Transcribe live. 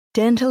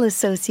Dental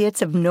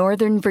Associates of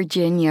Northern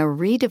Virginia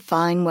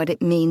redefine what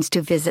it means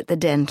to visit the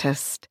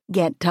dentist.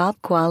 Get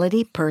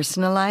top-quality,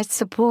 personalized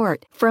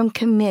support from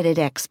committed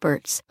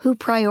experts who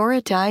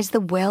prioritize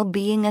the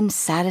well-being and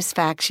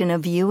satisfaction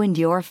of you and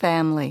your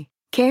family.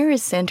 Care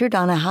is centered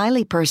on a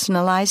highly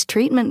personalized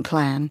treatment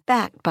plan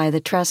backed by the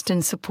trust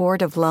and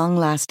support of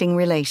long-lasting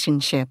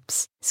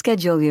relationships.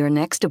 Schedule your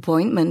next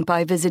appointment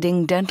by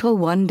visiting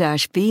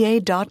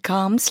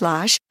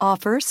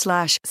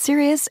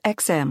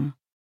dental1-va.com/offer/SiriusXM.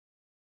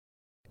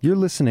 You're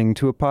listening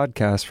to a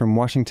podcast from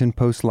Washington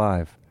Post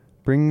Live,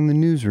 bringing the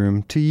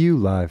newsroom to you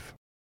live.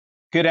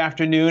 Good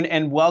afternoon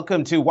and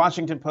welcome to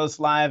Washington Post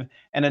Live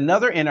and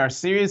another in our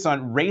series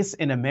on race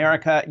in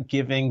America,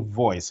 Giving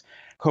Voice.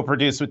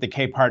 Co-produced with the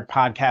Capehart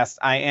podcast,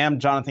 I am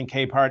Jonathan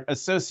Capehart,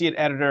 associate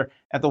editor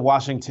at the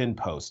Washington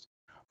Post.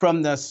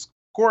 From the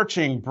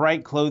scorching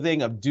bright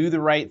clothing of Do the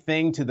Right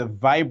Thing to the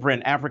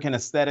vibrant African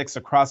aesthetics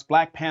across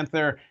Black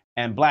Panther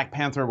and Black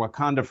Panther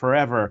Wakanda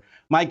Forever,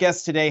 my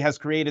guest today has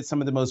created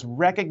some of the most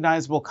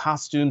recognizable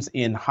costumes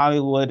in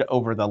Hollywood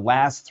over the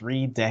last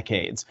 3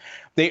 decades.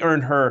 They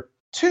earned her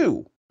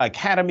 2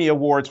 Academy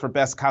Awards for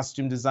Best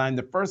Costume Design,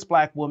 the first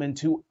Black woman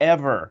to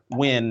ever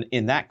win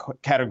in that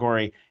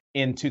category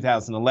in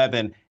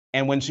 2011.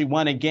 And when she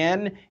won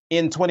again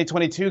in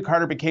 2022,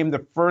 Carter became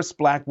the first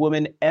Black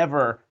woman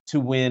ever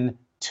to win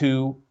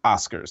 2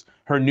 Oscars.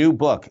 Her new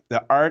book,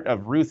 The Art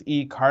of Ruth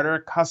E.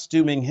 Carter,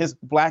 Costuming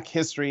Black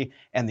History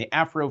and the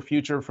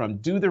Afro-Future from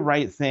Do the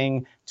Right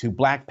Thing to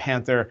Black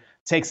Panther,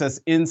 takes us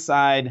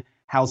inside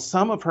how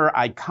some of her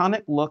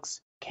iconic looks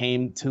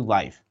came to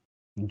life.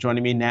 And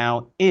joining me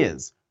now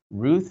is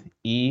Ruth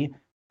E.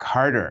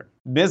 Carter.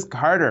 Ms.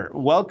 Carter,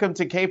 welcome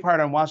to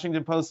Capehart on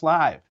Washington Post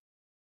Live.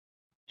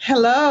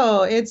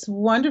 Hello, it's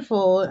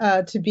wonderful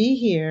to be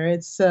here.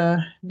 It's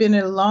been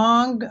a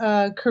long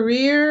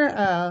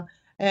career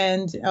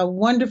and a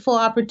wonderful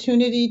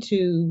opportunity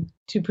to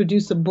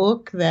produce a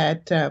book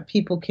that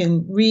people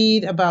can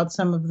read about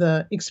some of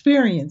the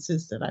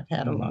experiences that I've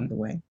had along the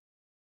way.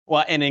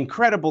 Well, an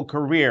incredible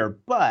career,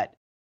 but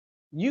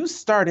you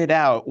started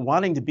out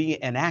wanting to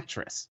be an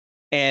actress.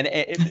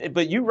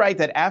 But you write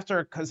that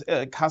after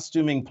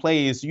costuming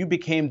plays, you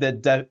became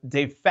the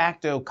de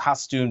facto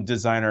costume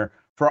designer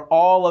for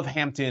all of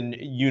Hampton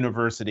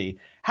University.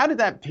 How did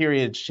that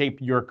period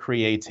shape your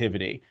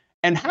creativity?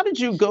 And how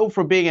did you go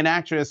from being an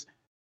actress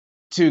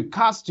to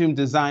costume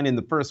design in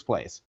the first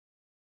place?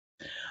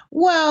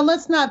 Well,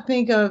 let's not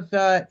think of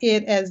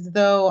it as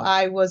though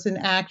I was an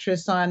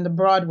actress on the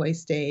Broadway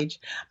stage.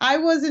 I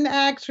was an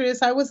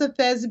actress. I was a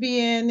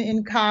thespian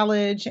in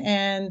college,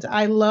 and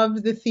I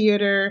loved the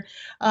theater.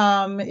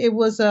 It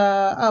was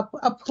a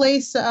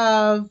place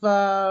of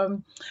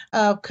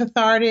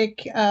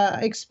cathartic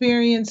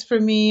experience for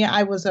me.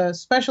 I was a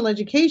special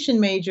education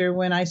major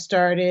when I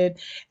started,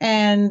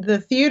 and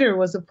the theater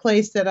was a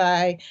place that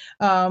I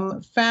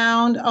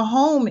found a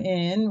home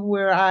in,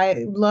 where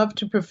I loved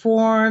to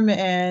perform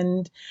and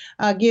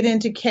get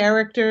into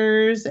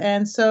characters.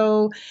 And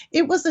so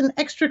it was an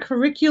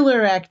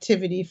extracurricular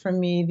activity for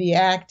me, the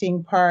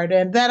acting part,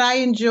 and that I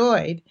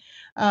enjoyed.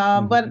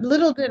 But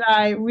little did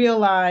I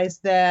realize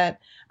that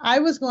I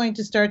was going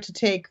to start to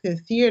take the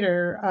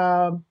theater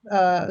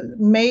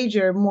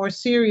major more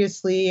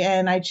seriously,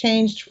 and I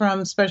changed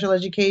from special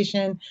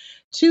education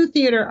to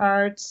theater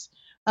arts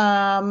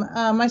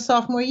my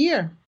sophomore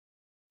year.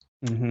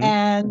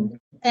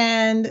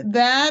 And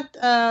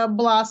that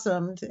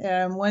blossomed.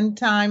 One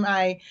time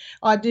I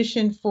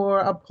auditioned for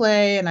a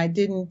play and I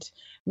didn't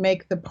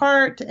make the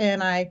part,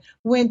 and I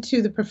went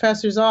to the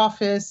professor's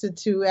office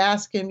to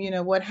ask him,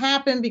 what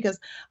happened, because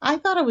I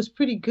thought I was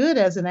pretty good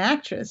as an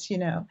actress,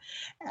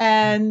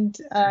 And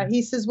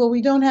he says, well,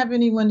 we don't have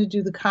anyone to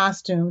do the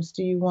costumes.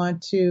 Do you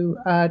want to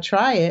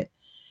try it?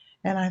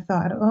 And I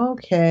thought,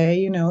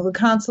 okay, the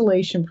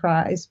consolation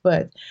prize.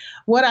 But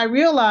what I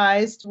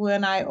realized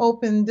when I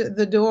opened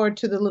the door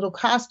to the little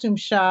costume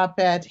shop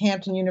at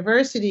Hampton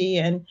University,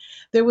 and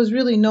there was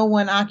really no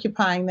one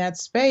occupying that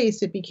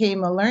space, it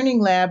became a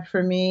learning lab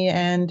for me.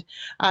 And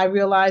I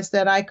realized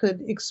that I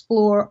could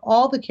explore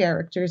all the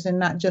characters and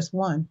not just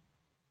one.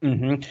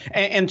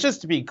 And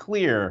just to be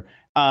clear,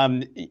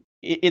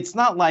 it's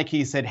not like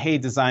he said, hey,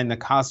 design the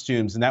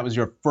costumes, and that was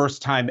your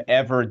first time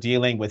ever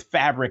dealing with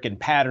fabric and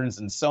patterns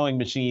and sewing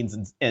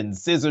machines and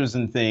scissors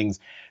and things.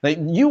 Like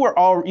you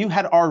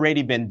had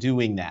already been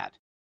doing that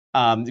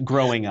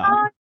growing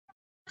up.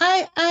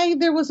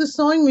 There was a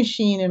sewing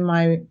machine in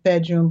my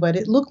bedroom, but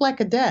it looked like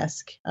a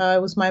desk.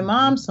 It was my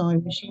mom's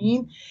sewing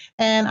machine,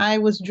 and I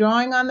was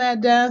drawing on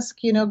that desk,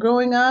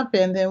 growing up.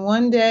 And then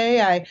one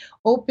day I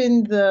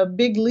opened the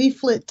big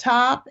leaflet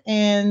top,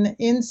 and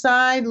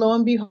inside, lo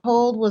and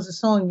behold, was a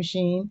sewing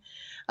machine.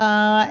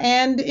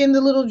 And in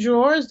the little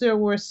drawers, there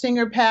were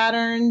Singer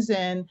patterns,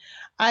 and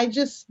I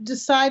just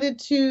decided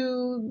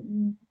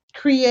to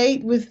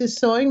create with the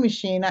sewing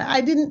machine.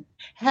 I didn't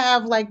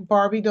have like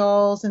Barbie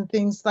dolls and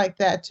things like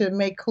that to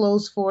make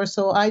clothes for,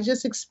 so I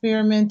just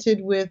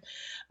experimented with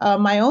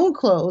my own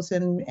clothes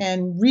and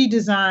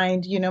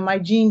redesigned, my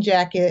jean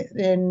jacket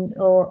and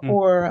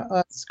or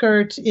a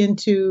skirt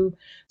into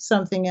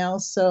something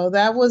else. So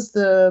that was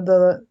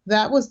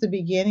the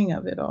beginning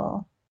of it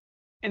all.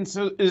 And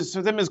so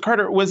then, Ms.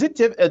 Carter, was it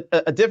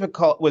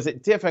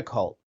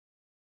difficult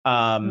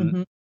um,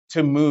 Hmm.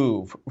 to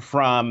move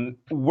from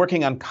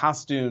working on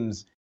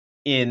costumes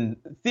in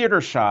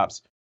theater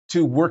shops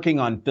to working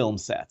on film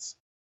sets?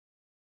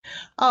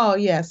 Oh,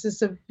 yes,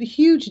 it's a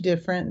huge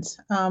difference.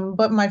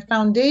 But my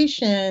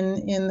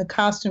foundation in the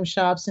costume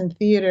shops and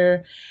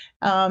theater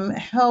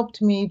helped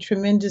me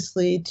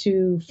tremendously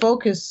to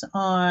focus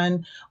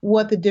on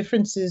what the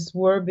differences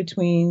were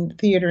between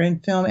theater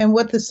and film and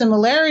what the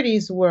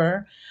similarities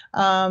were.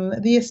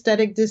 The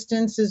aesthetic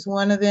distance is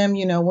one of them.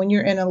 When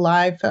you're in a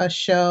live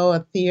show, a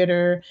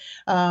theater,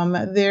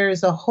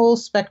 there's a whole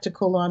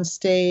spectacle on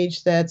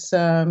stage that's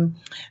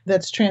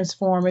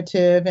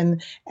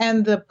transformative,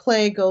 and the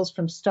play goes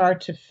from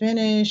start to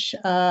finish.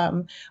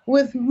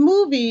 With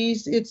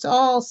movies, it's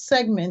all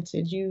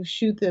segmented. You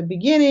shoot the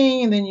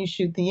beginning, and then you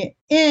shoot the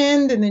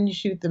end, and then you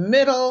shoot the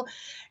middle,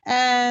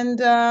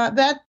 and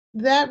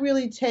that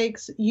really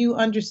takes you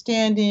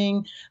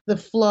understanding the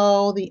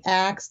flow, the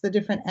acts, the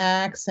different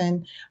acts,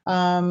 and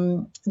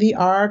the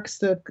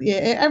arcs,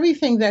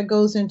 everything that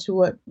goes into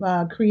what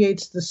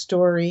creates the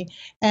story.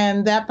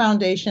 And that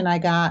foundation I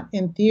got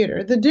in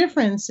theater. The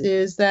difference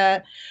is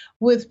that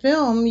with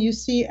film, you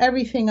see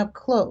everything up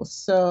close.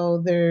 So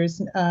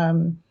there's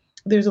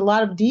a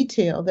lot of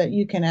detail that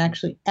you can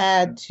actually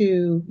add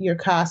to your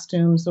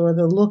costumes or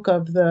the look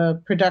of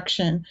the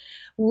production.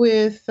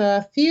 With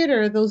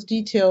theater, those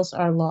details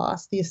are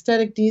lost. The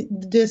aesthetic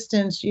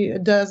distance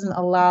doesn't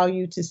allow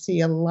you to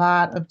see a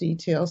lot of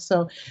details.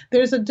 So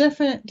there's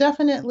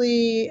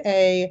definitely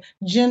a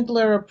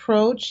gentler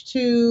approach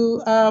to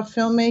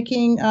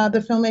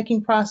the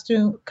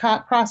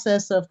filmmaking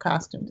process of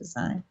costume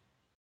design.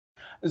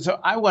 So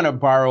I want to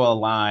borrow a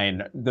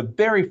line, the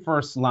very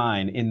first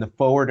line in the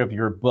foreword of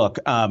your book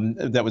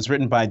that was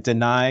written by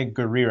Danai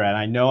Gurira. And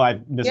I know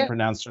I've Yeah,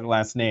 mispronounced her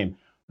last name,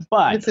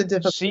 but it's a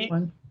difficult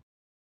one.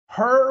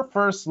 her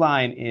first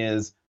line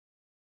is,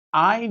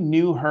 I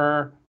knew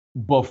her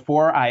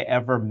before I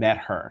ever met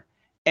her.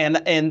 And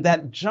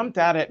that jumped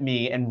out at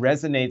me and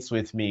resonates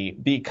with me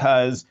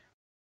because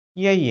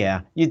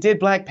yeah, you did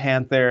Black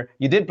Panther,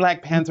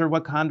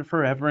 Wakanda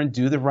Forever, and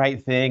Do the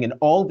Right Thing, and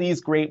all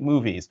these great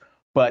movies.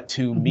 But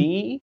to Mhm.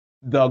 me,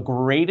 the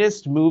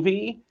greatest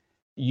movie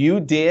you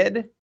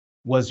did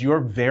was your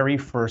very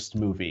first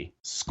movie,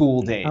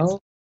 School Days. Oh,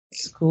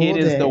 School Day.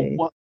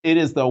 It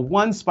is the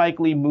one Spike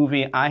Lee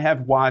movie I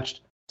have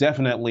watched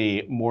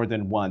definitely more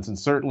than once, and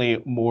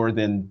certainly more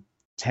than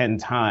 10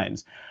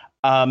 times.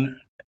 Um,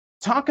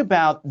 Talk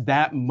about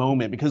that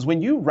moment, because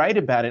when you write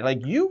about it,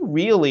 like, you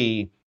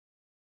really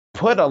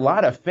put a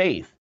lot of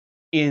faith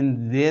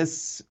in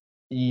this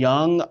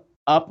young,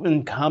 up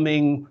and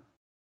coming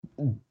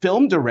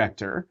film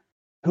director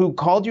who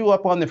called you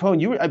up on the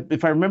phone.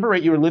 If I remember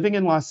right, you were living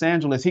in Los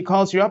Angeles. He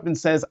calls you up and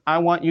says, "I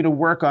want you to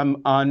work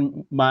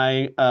on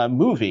my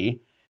movie.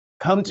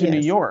 Come to New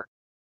Yes, York."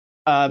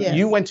 You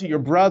yes. went to your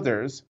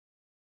brother's,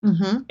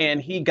 Hmm.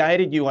 and he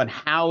guided you on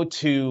how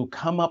to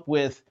come up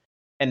with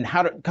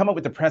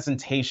the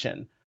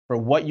presentation for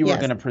what you were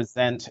Yes. going to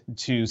present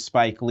to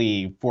Spike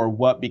Lee for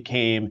what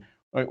became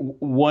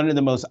one of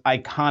the most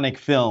iconic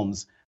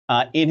films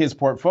in his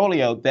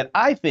portfolio that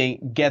I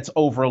think gets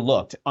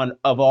overlooked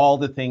of all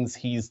the things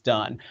he's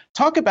done.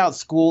 Talk about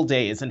School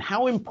Days and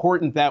how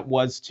important that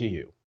was to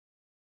you.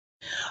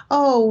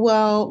 Oh,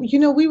 well,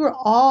 we were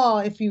all,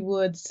 if you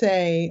would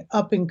say,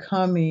 up and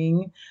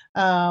coming.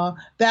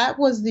 That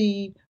was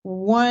the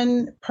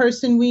one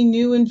person we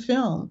knew in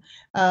film,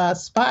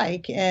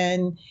 Spike,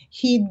 and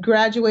he'd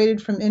graduated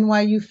from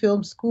NYU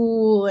Film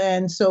School.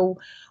 And so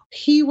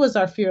he was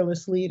our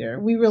fearless leader.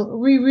 We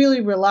really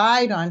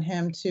relied on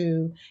him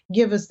to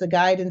give us the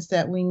guidance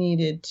that we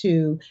needed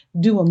to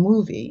do a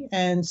movie.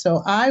 And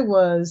so I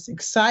was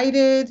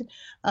excited.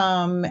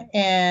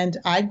 And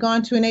I'd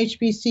gone to an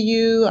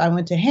HBCU. I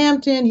went to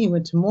Hampton. He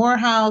went to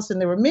Morehouse, and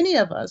there were many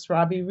of us.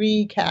 Robbie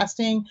Reed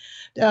casting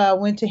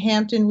went to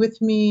Hampton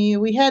with me.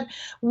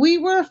 We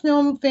were a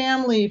film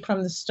family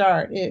from the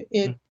start.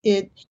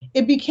 It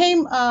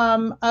became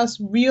us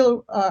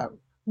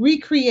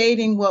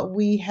recreating what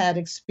we had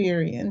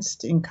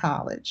experienced in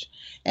college,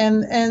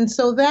 and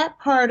so that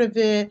part of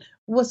it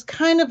was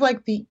kind of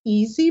like the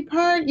easy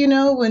part,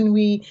 when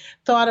we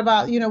thought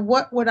about,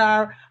 what would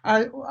our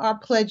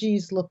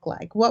pledges look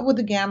like? What would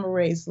the gamma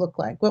rays look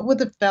like? What would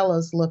the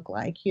fellows look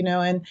like?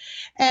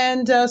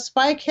 And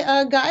Spike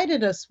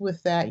guided us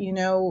with that.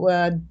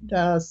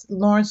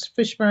 Lawrence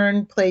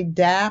Fishburne played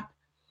Dap.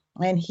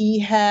 and he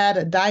had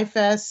a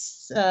Die-Fest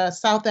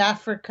South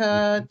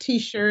Africa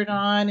T-shirt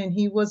on, and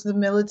he was the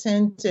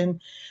militant.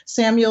 And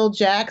Samuel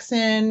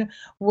Jackson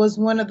was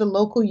one of the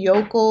local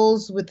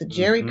yokels with the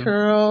jerry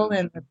curl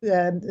and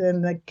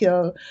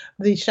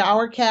the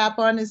shower cap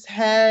on his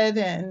head.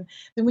 And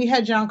then we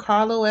had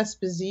Giancarlo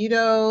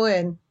Esposito,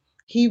 and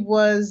he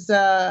was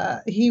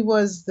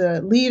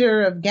the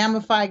leader of Gamma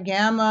Phi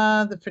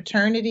Gamma, the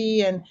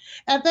fraternity. And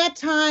at that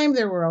time,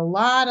 there were a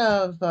lot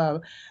of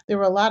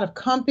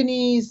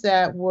companies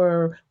that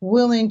were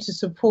willing to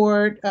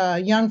support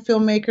young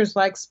filmmakers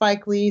like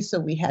Spike Lee. So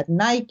we had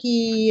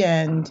Nike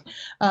and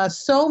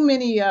so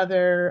many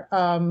other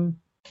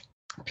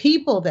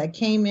people that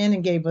came in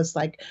and gave us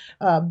like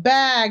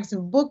bags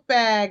and book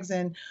bags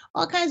and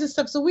all kinds of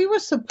stuff. So we were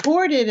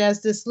supported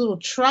as this little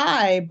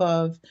tribe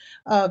of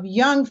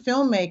young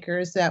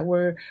filmmakers that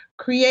were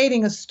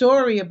creating a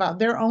story about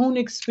their own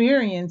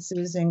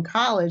experiences in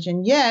college.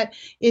 And yet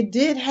it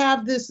did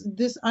have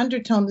this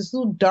undertone, this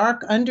little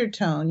dark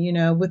undertone,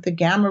 with the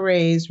gamma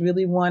rays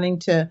really wanting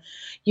to,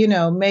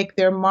 make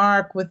their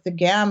mark with the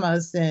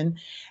gammas.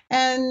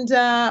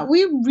 And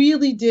we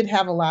really did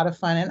have a lot of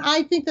fun. And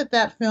I think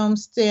that film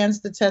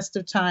stands the test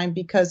of time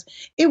because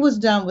it was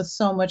done with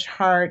so much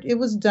heart. It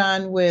was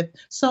done with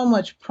so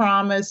much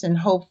promise and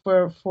hope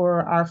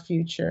for our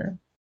future.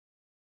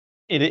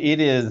 It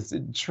is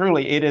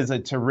a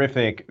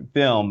terrific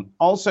film.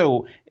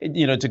 Also,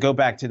 to go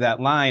back to that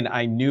line,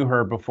 I knew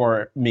her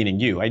before, meaning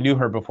you, I knew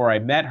her before I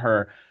met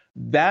her.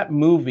 That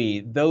movie,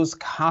 those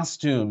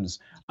costumes,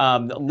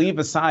 leave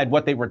aside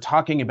what they were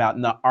talking about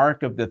in the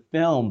arc of the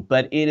film,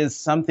 but it is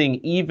something,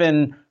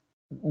 even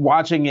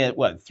watching it,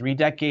 3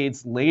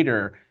 decades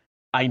later,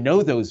 I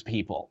know those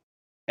people,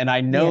 and I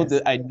know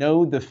I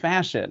know the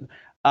fashion.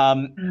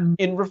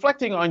 In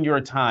reflecting on your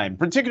time,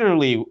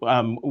 particularly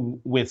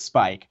with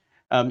Spike,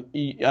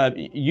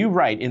 you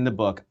write in the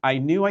book, I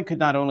knew I could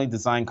not only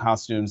design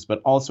costumes,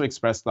 but also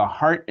express the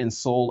heart and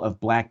soul of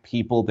Black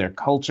people, their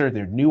culture,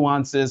 their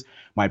nuances,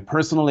 my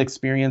personal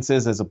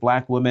experiences as a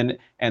Black woman,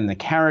 and the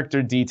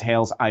character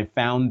details I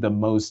found the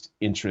most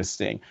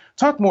interesting.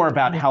 Talk more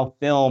about how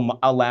film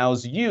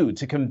allows you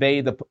to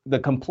convey the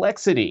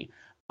complexity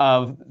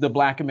of the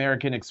Black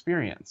American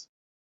experience.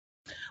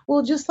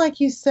 Well, just like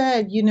you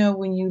said,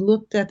 when you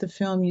looked at the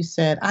film, you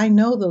said, I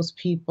know those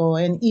people.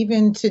 And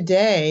even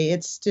today,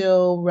 it's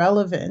still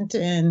relevant.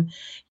 And,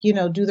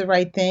 Do the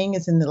Right Thing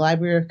is in the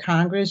Library of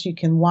Congress. You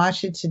can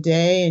watch it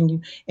today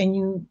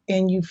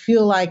and you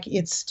feel like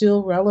it's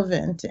still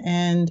relevant.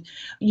 And,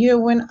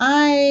 when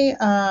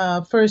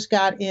I first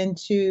got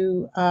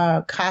into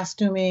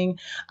costuming,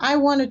 I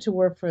wanted to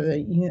work for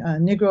the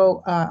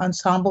Negro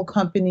Ensemble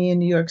Company in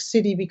New York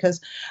City because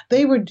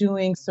they were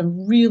doing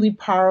some really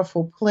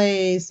powerful plays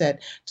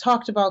that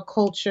talked about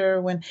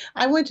culture. When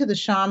I went to the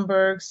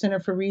Schomburg Center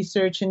for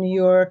Research in New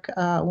York,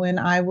 when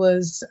I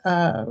was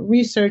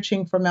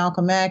researching for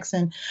Malcom X,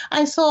 and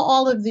I saw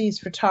all of these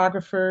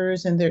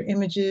photographers and their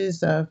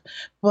images of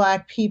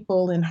Black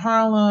people in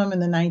Harlem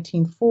in the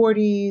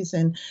 1940s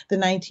and the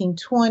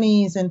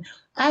 1920s. And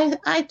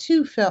I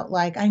too felt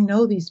like I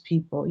know these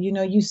people.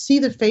 You see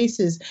the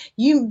faces.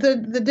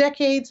 The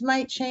decades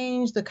might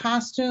change, the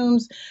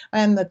costumes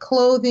and the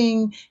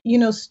clothing,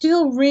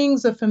 still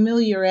rings a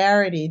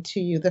familiarity to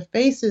you, the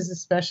faces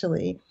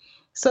especially.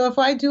 So if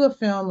I do a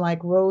film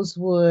like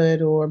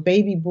Rosewood or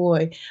Baby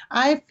Boy,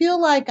 I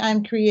feel like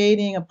I'm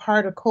creating a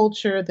part of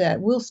culture that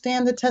will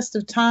stand the test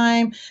of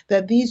time,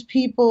 that these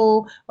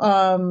people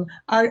are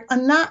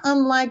not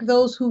unlike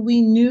those who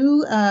we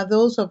knew,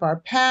 those of our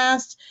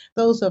past,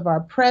 those of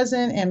our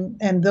present,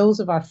 and those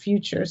of our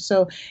future.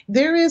 So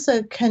there is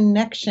a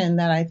connection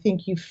that I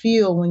think you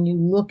feel when you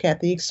look at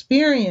the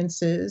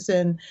experiences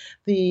and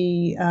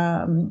the,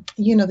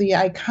 the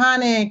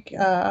iconic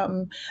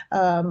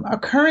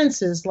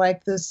occurrences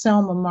like the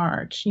Selma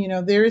March.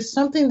 There is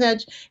something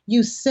that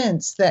you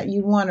sense that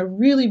you want to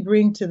really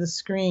bring to the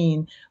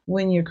screen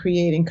when you're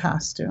creating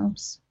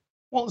costumes.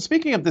 Well,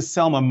 speaking of the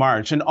Selma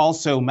March and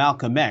also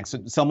Malcom X,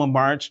 Selma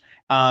March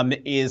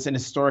is an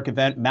historic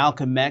event.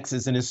 Malcom X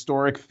is an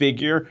historic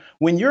figure.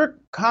 When you're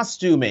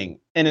costuming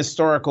an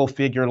historical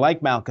figure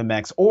like Malcom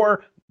X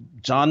or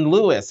John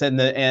Lewis and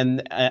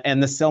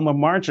the Selma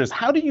Marchers,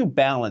 how do you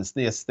balance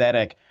the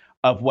aesthetic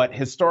of what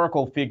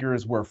historical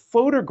figures were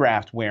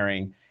photographed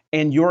wearing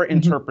and your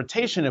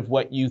interpretation of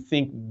what you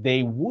think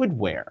they would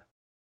wear?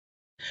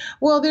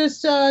 Well,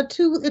 there's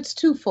it's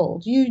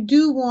twofold. You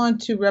do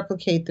want to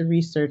replicate the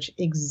research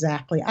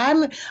exactly.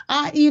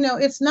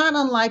 It's not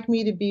unlike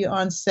me to be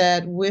on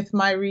set with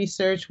my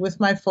research, with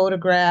my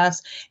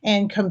photographs,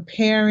 and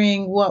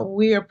comparing what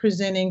we are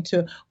presenting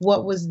to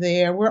what was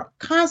there. We're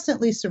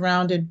constantly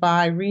surrounded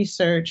by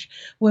research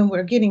when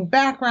we're getting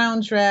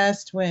background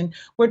dressed, when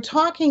we're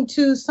talking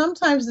to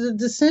sometimes the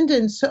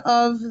descendants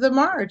of the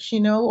march,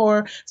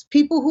 or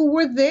people who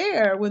were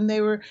there when they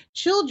were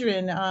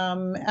children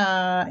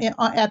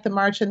at the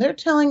march, and they're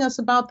telling us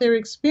about their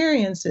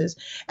experiences.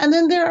 And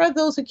then there are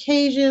those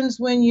occasions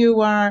when you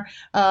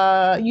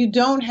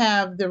don't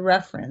have the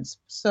reference.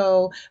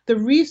 So the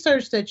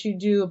research that you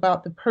do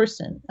about the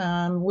person,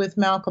 with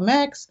Malcom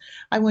X,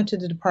 I went to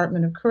the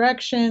Department of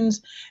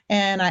Corrections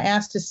and I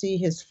asked to see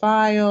his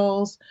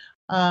files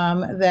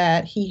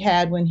that he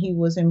had when he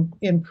was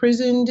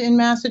imprisoned in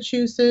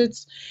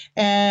Massachusetts.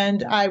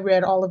 And I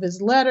read all of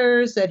his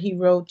letters that he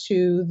wrote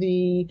to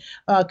the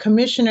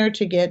commissioner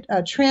to get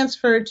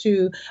transferred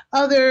to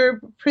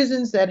other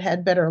prisons that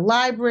had better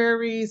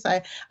libraries.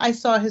 I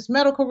saw his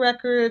medical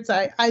records.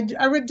 I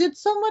did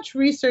so much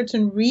research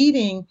and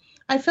reading.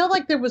 I felt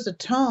like there was a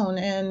tone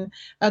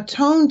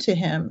to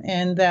him,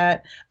 and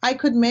that I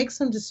could make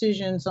some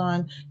decisions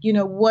on,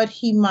 what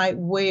he might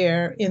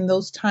wear in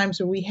those times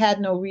where we had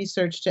no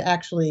research to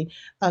actually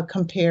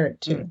compare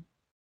it to.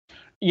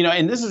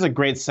 And this is a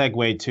great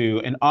segue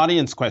to an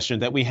audience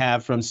question that we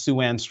have from Sue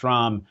Ann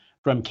Strom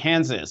from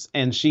Kansas.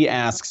 And she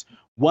asks,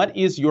 what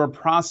is your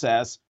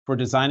process for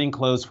designing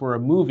clothes for a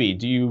movie?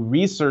 Do you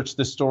research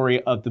the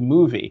story of the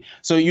movie?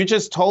 So you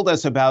just told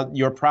us about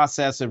your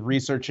process of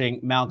researching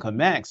Malcom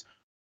X.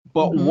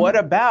 But what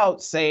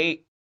about,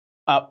 say,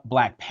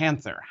 Black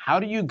Panther? How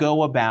do you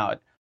go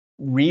about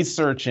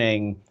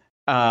researching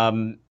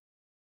a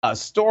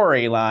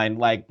storyline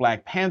like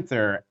Black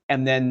Panther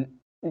and then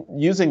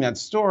using that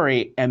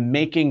story and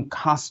making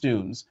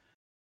costumes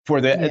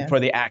for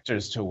the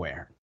actors to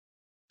wear?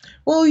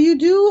 Well, you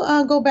do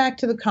go back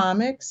to the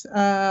comics.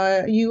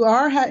 You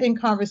are in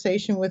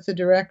conversation with the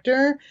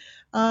director.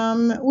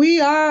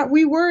 We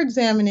were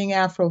examining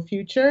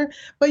Afrofuture,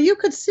 but you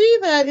could see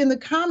that in the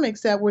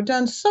comics that were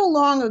done so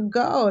long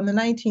ago in the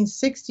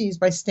 1960s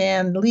by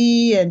Stan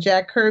Lee and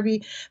Jack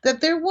Kirby, that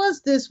there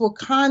was this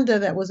Wakanda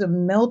that was a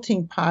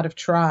melting pot of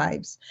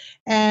tribes.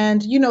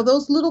 And,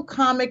 those little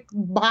comic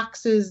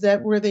boxes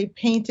where they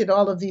painted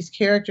all of these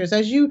characters,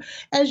 as you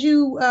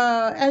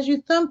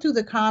thumb through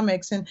the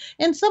comics,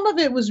 and some of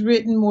it was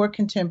written more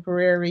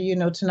contemporary,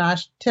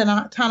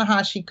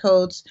 Ta-Nehisi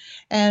Coates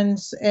and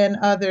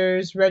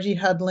others, Reggie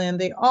Hudlin,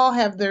 they all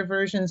have their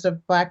versions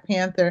of Black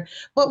Panther.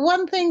 But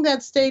one thing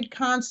that stayed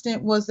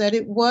constant was that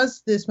it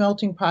was this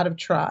melting pot of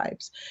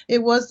tribes.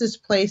 It was this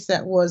place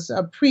that was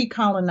a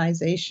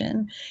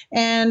pre-colonization.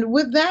 And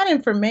with that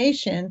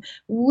information,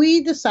 we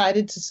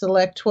decided to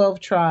select 12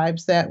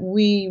 tribes that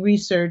we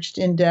researched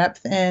in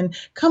depth and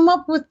come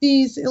up with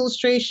these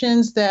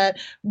illustrations that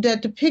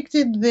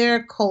depicted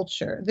their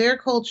culture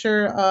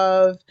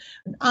of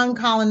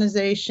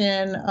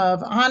uncolonization,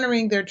 of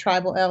honoring their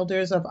tribal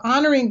elders, of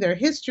honoring their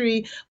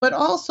history, but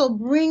also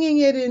bringing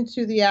it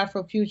into the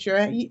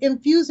Afrofuture,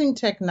 infusing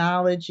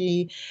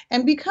technology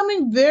and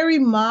becoming very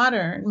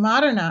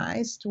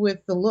modernized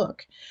with the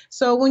look.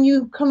 So when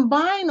you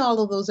combine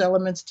all of those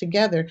elements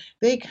together,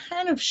 they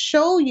kind of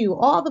show you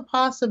all the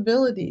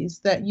possibilities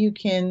that you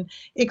can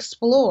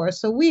explore.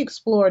 So we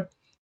explored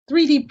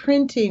 3D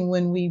printing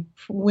when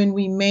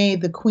we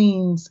made the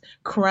Queen's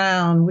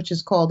crown, which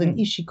is called an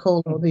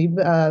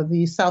ishikolo,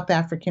 the South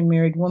African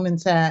married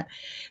woman's hat.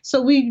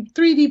 So we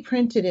 3D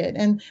printed it,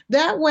 and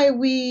that way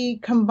we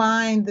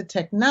combined the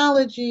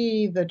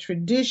technology, the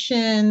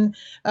tradition,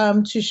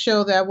 to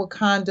show that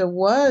Wakanda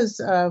was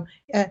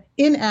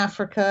in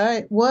Africa.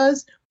 It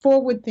was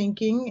forward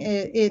thinking.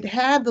 It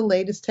had the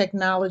latest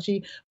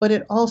technology, but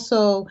it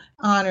also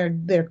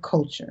honored their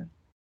culture.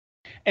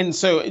 And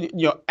so,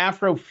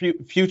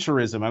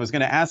 Afrofuturism, I was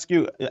going to ask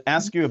you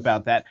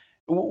about that.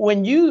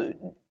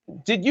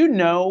 Did you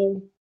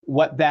know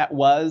what that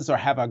was or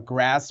have a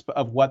grasp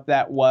of what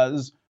that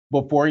was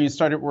before you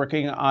started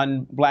working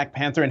on Black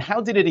Panther? And how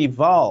did it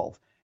evolve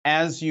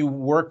as you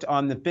worked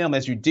on the film,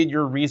 as you did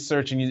your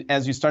research and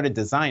as you started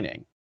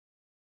designing?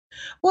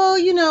 Well,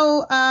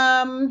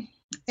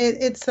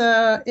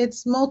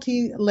 it's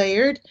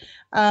multi-layered.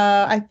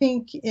 I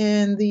think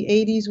in the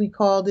 80s we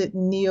called it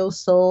neo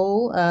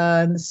soul.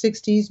 In the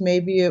 60s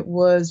maybe it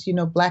was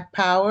Black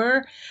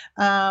Power.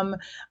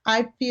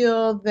 I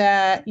feel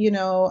that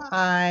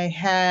I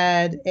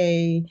had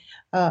an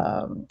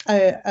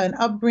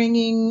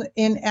upbringing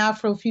in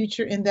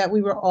Afrofuture in that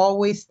we were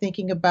always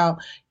thinking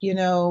about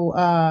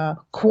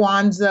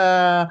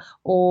Kwanzaa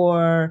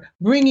or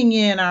bringing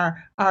in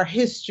our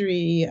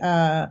history,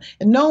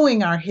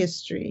 knowing our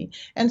history.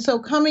 And so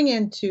coming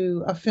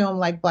into a film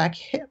like Black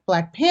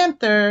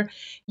Panther,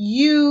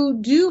 you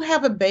do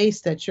have a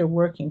base that you're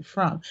working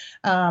from.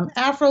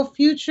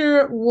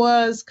 Afrofuture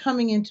was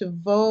coming into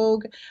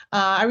vogue.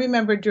 I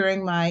remember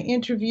during my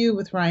interview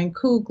with Ryan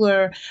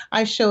Coogler,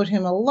 I showed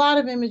him a lot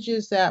of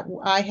images that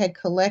I had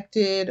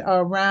collected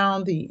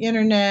around the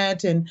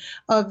internet and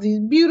of these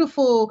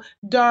beautiful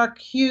dark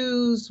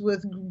hues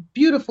with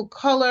beautiful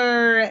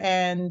color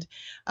and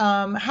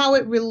how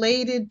it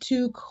related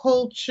to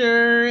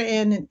culture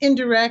in an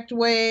indirect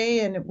way,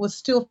 and it was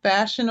still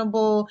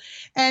fashionable.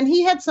 And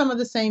he had some of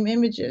the same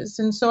images.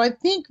 And so I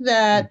think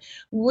that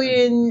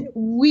when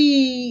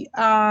we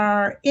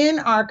are in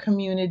our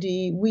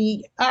community,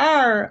 we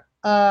are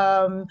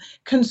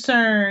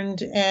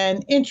concerned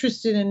and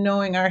interested in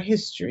knowing our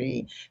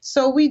history.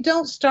 So we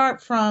don't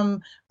start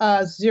from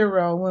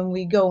zero when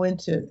we go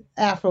into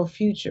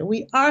Afrofuture.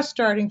 We are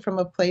starting from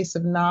a place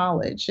of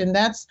knowledge, and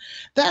that's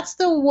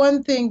the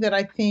one thing that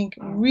I think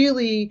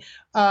really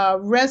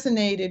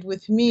resonated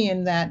with me,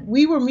 in that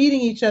we were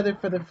meeting each other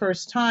for the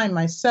first time.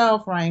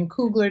 Myself, Ryan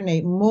Coogler,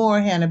 Nate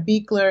Moore, Hannah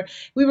Beekler.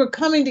 We were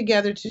coming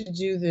together to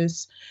do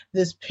this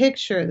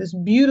picture, this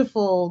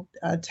beautiful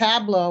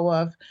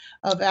tableau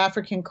of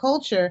African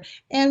culture,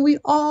 and we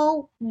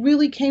all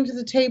really came to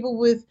the table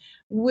with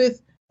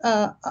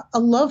a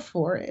love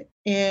for it,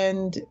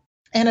 and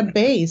a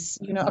base,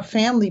 a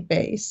family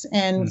base.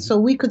 And so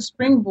we could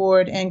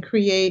springboard and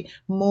create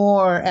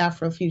more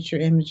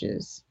Afrofuture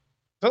images.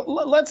 So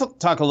let's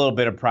talk a little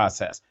bit of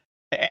process.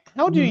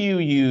 How do you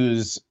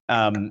use,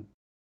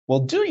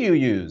 do you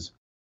use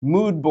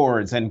mood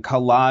boards and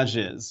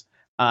collages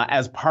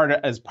as part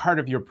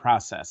of your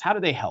process? How do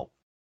they help?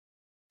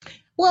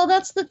 Well,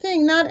 that's the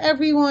thing. Not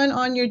everyone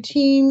on your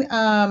team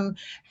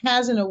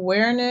has an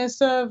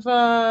awareness of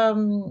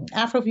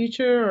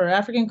Afrofuture or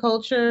African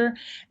culture.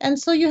 And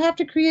so you have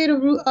to create a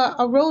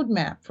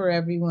roadmap for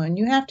everyone.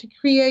 You have to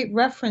create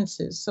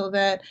references so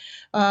that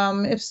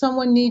if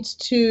someone needs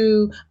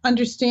to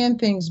understand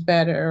things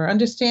better, or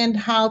understand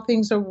how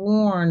things are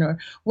worn, or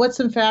what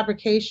some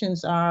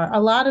fabrications are,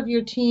 a lot of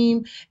your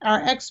team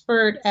are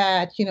expert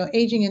at,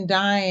 aging and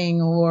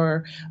dyeing,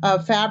 or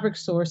fabric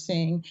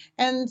sourcing.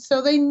 And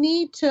so they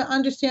need to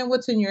understand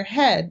what's in your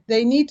head.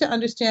 They need to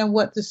understand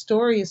what the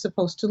story is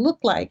supposed to look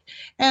like.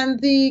 And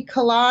the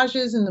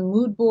collages and the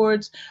mood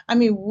boards,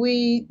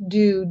 we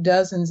do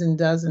dozens and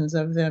dozens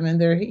of them, and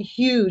they're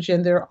huge,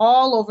 and they're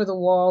all over the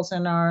walls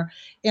in our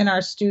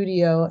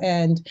studio,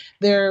 and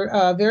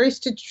they're very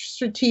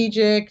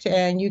strategic,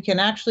 and you can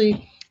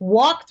actually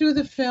walk through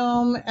the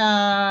film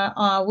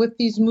with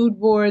these mood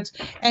boards,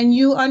 and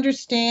you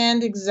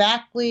understand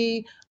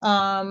exactly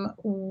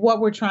what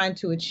we're trying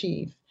to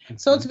achieve.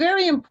 So it's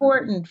very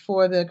important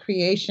for the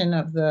creation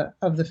of the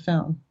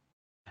film.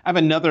 I have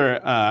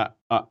another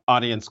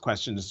audience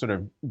question to sort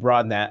of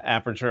broaden that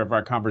aperture of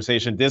our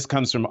conversation. This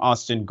comes from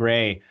Austin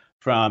Gray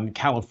from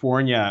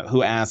California,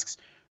 who asks,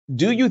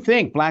 do you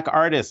think Black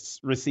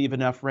artists receive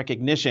enough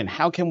recognition?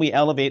 How can we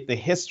elevate the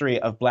history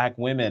of Black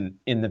women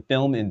in the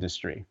film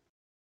industry?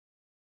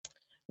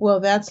 Well,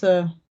 that's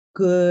a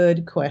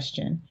good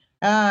question.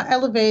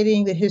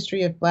 Elevating the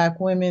history of Black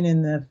women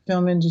in the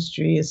film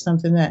industry is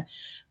something that,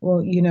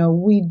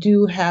 we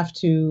do have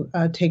to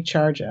take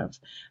charge of.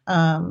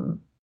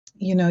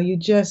 You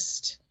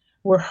just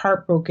were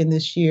heartbroken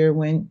this year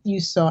when you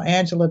saw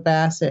Angela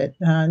Bassett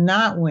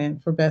not win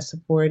for Best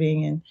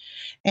Supporting,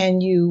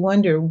 and you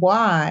wonder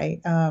why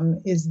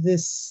is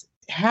this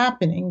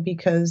happening,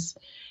 because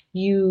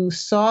you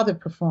saw the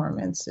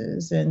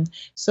performances. And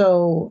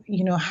so,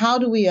 how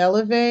do we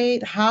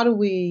elevate? How do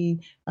we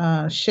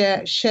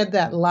shed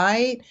that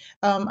light?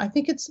 I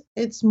think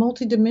it's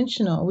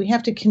multidimensional. We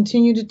have to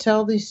continue to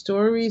tell these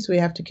stories. We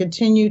have to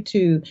continue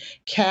to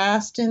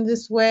cast in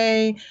this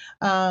way.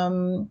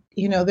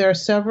 There are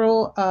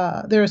several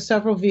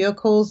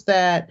vehicles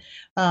that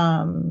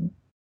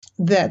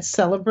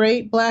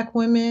celebrate Black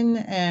women,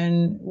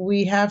 and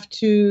we have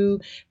to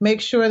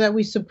make sure that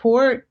we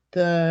support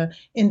the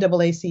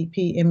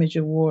NAACP Image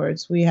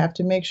Awards. We have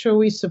to make sure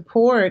we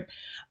support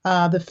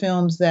the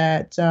films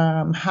that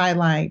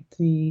highlight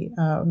the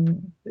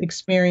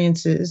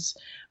experiences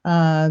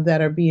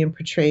that are being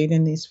portrayed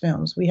in these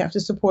films. We have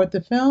to support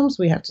the films,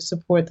 we have to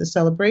support the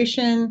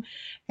celebration,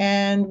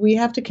 and we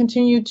have to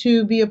continue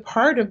to be a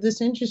part of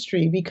this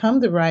industry, become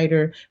the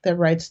writer that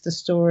writes the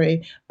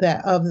story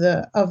of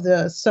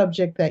the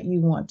subject that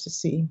you want to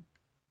see.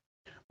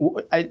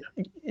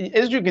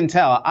 As you can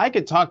tell, I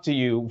could talk to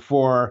you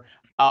for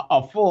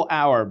a full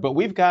hour, but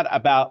we've got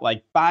about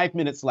 5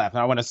 minutes left.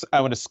 And I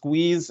want to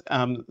squeeze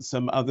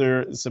some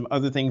other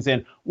things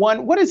in.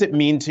 One, what does it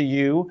mean to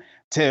you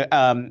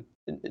to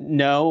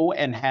know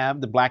and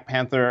have the Black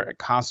Panther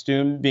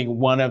costume being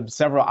one of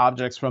several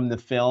objects from the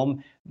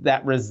film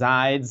that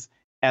resides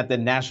at the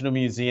National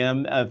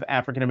Museum of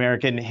African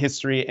American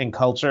History and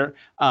Culture,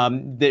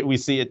 that we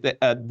see it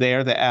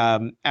there,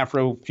 the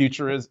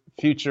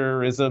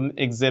Afrofuturism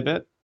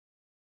exhibit?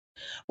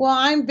 Well,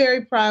 I'm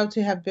very proud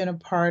to have been a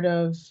part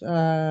of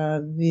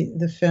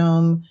the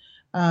film.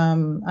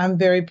 I'm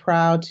very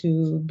proud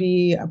to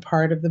be a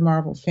part of the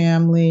Marvel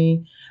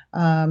family.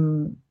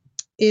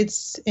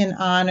 It's an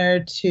honor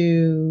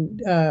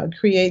to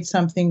create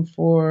something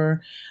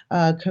for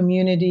a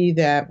community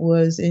that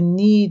was in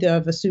need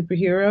of a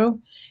superhero.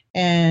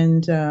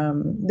 And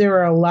there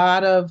are a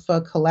lot of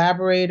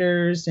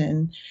collaborators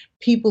and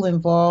people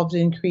involved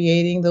in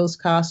creating those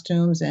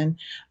costumes. And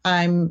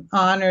I'm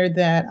honored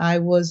that I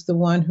was the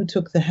one who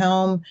took the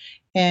helm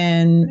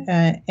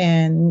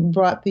and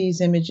brought these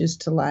images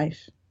to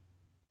life.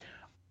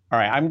 All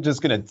right, I'm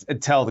just going to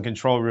tell the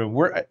control room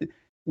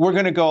we're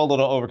going to go a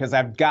little over because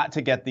I've got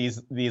to get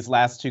these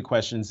last two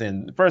questions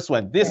in. The first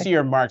one, this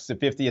year marks the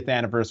 50th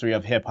anniversary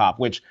of hip hop,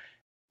 which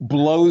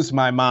blows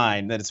my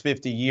mind that it's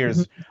 50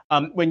 years.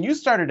 When you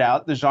started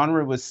out, the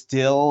genre was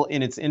still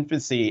in its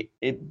infancy.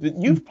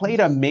 You've played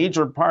a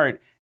major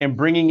part in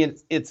bringing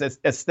its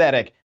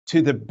aesthetic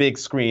to the big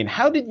screen.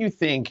 How did you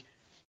think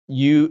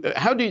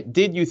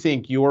did you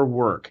think your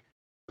work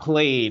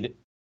did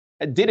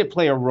it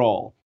play a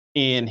role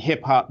in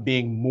hip hop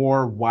being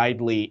more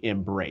widely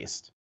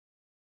embraced?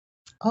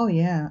 Oh,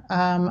 yeah.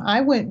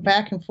 I went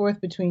back and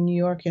forth between New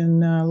York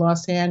and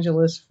Los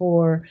Angeles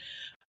for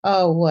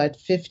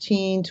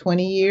 15,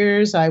 20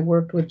 years. I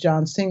worked with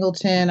John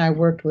Singleton. I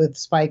worked with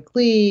Spike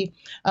Lee.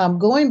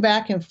 Going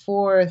back and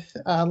forth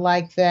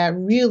like that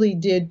really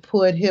did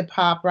put hip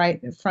hop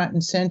right front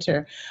and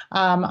center.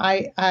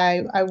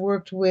 I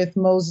worked with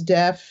Mos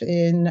Def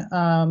in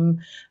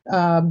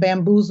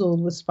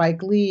Bamboozled with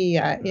Spike Lee.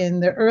 In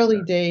the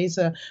early days,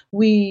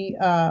 we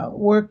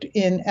worked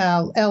in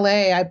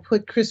L.A. I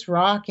put Chris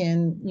Rock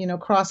in,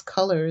 Cross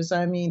Colors.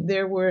 I mean,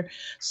 there were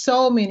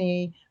so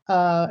many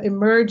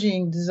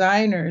emerging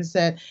designers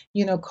that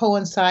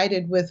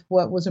coincided with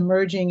what was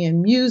emerging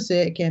in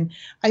music. And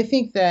I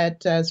think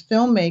that as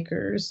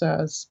filmmakers,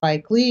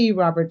 Spike Lee,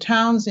 Robert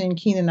Townsend,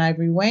 Keenan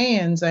Ivory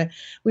Wayans,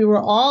 we were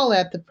all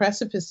at the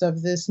precipice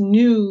of this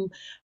new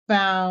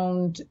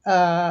found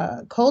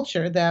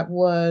culture that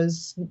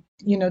was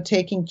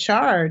taking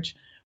charge.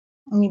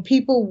 I mean,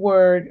 people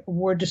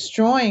were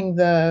destroying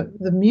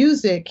the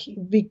music,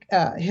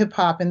 hip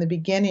hop in the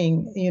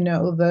beginning.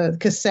 The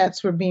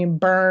cassettes were being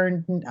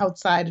burned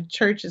outside of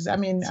churches. I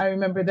mean, I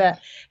remember that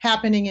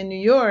happening in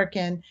New York,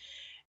 and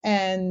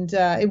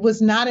it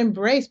was not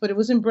embraced, but it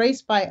was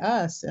embraced by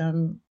us.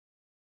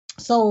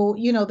 So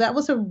that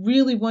was a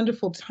really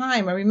wonderful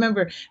time. I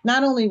remember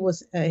not only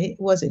was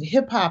it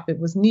hip hop, it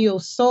was neo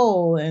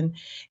soul, and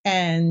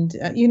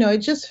it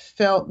just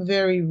felt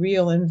very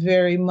real and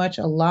very much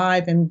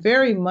alive and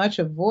very much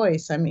a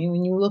voice. I mean,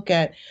 when you look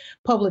at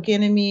Public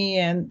Enemy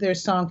and their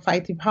song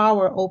 "Fight the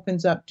Power"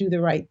 opens up "Do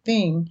the Right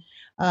Thing."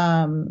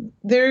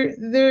 There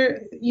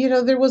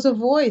was a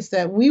voice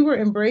that we were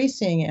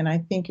embracing, and I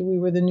think we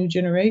were the new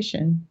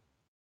generation.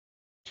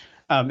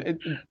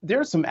 There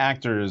are some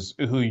actors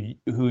who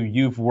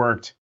you've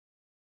worked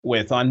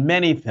with on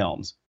many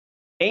films.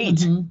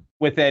 8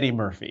 with Eddie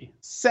Murphy,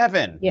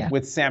 7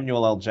 with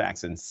Samuel L.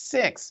 Jackson,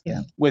 6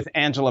 with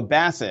Angela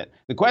Bassett.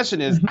 The question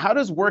is, how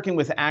does working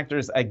with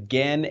actors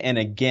again and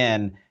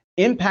again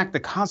impact the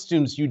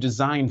costumes you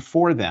design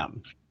for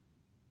them?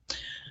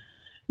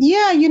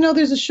 Yeah,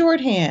 there's a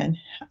shorthand.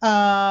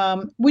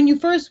 When you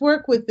first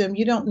work with them,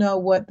 you don't know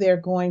what they're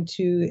going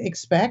to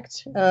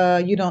expect.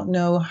 You don't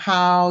know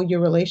how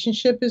your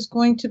relationship is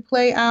going to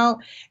play out.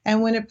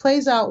 And when it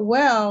plays out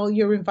well,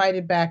 you're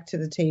invited back to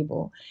the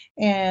table.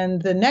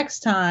 And the next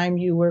time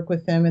you work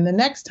with them and the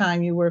next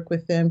time you work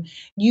with them,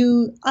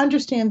 you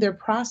understand their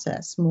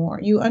process more.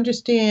 You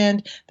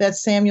understand that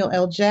Samuel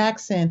L.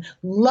 Jackson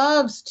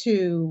loves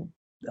to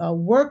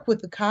work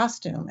with the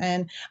costume.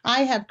 And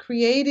I have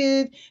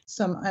created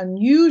some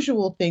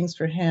unusual things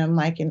for him,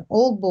 like in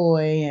Old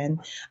Boy. And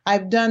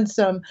I've done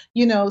some,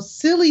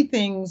 silly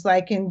things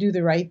like in Do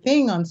the Right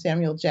Thing on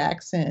Samuel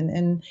Jackson.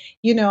 And,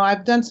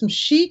 I've done some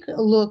chic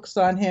looks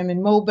on him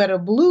in Mo Better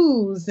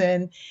Blues.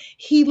 And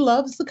he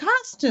loves the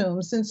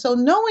costumes. And so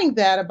knowing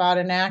that about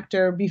an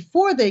actor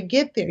before they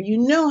get there, you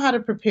know how to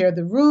prepare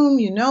the room,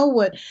 you know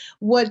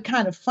what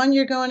kind of fun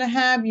you're going to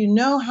have, you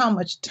know how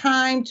much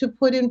time to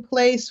put in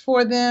place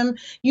for them.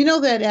 You know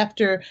that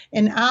after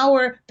an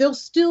hour, they'll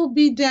still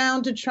be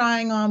down to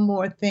trying on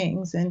more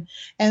things. And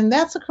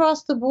that's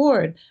across the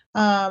board.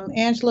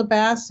 Angela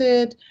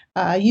Bassett,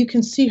 you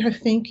can see her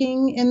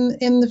thinking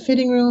in the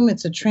fitting room.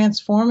 It's a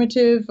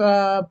transformative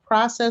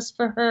process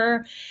for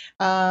her.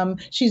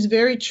 She's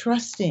very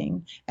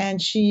trusting,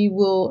 and she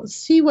will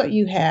see what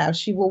you have.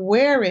 She will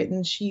wear it,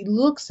 and she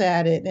looks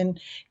at it, and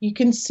you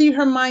can see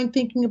her mind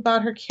thinking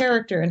about her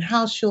character and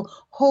how she'll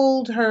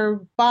hold her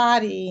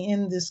body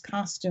in this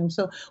costume.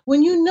 So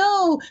when you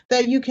know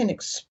that you can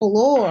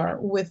explore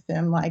with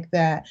them like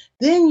that,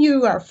 then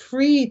you are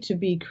free to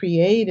be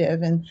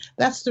creative. And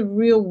that's the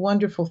real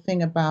wonderful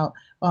thing about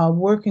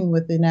working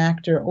with an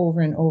actor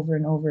over and over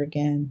and over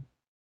again.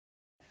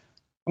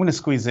 I'm going to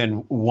squeeze in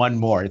one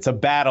more. It's a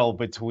battle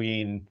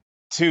between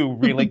two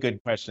really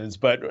good questions,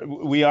 but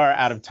we are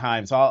out of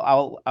time. So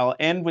I'll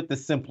end with the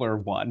simpler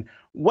one.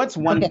 What's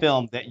one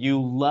film that you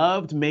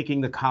loved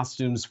making the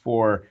costumes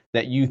for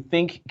that you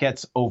think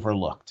gets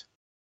overlooked?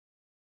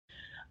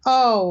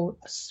 Oh,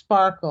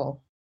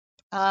 Sparkle.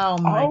 Oh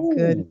my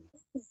goodness.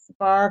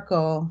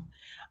 Sparkle.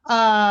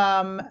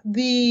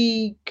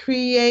 The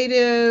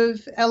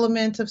creative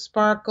element of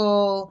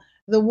Sparkle,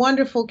 the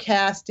wonderful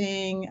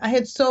casting. I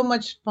had so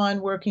much fun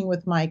working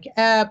with Mike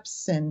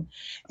Epps, and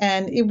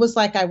it was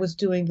like I was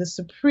doing the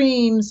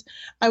Supremes.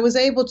 I was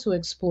able to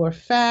explore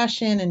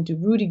fashion and do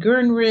Rudy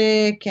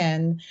Gernrich,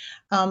 and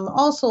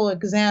also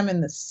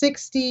examine the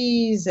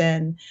 60s.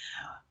 And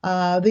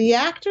The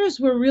actors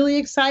were really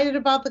excited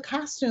about the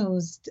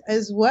costumes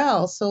as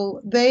well.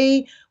 So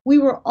we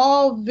were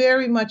all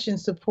very much in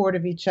support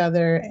of each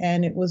other,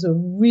 and it was a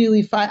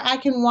really fun. I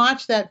can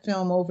watch that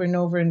film over and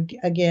over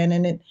again,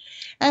 and it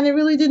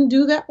really didn't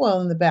do that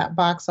well in the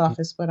box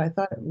office, but I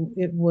thought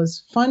it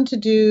was fun to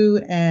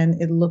do,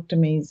 and it looked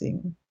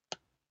amazing.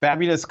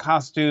 Fabulous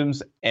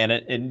costumes and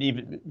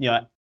even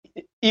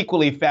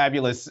equally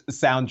fabulous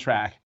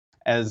soundtrack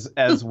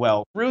as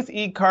well. Ruth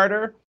E.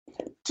 Carter,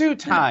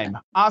 two-time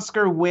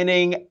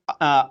Oscar-winning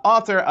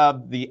author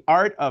of The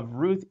Art of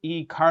Ruth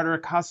E. Carter,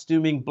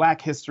 Costuming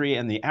Black History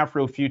and the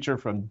Afrofuture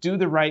from Do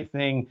the Right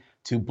Thing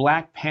to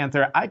Black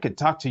Panther. I could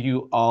talk to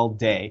you all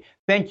day.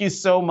 Thank you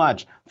so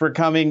much for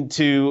coming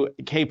to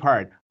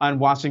Capehart on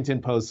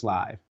Washington Post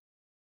Live.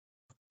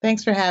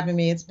 Thanks for having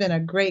me. It's been a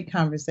great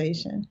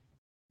conversation.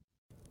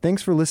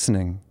 Thanks for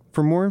listening.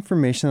 For more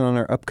information on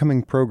our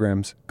upcoming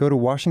programs, go to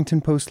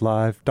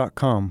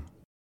WashingtonPostLive.com.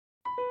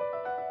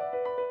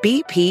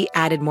 BP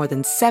added more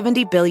than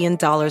 $70 billion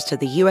to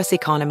the U.S.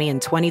 economy in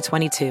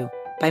 2022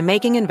 by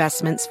making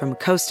investments from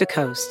coast to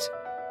coast.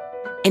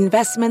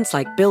 Investments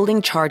like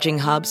building charging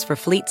hubs for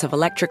fleets of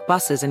electric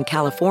buses in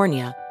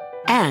California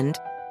and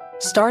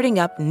starting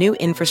up new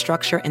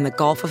infrastructure in the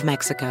Gulf of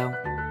Mexico.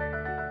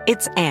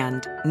 It's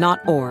and,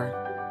 not or.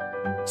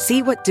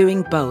 See what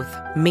doing both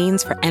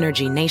means for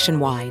energy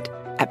nationwide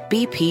at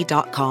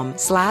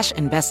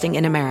bp.com/investing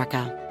in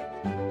America.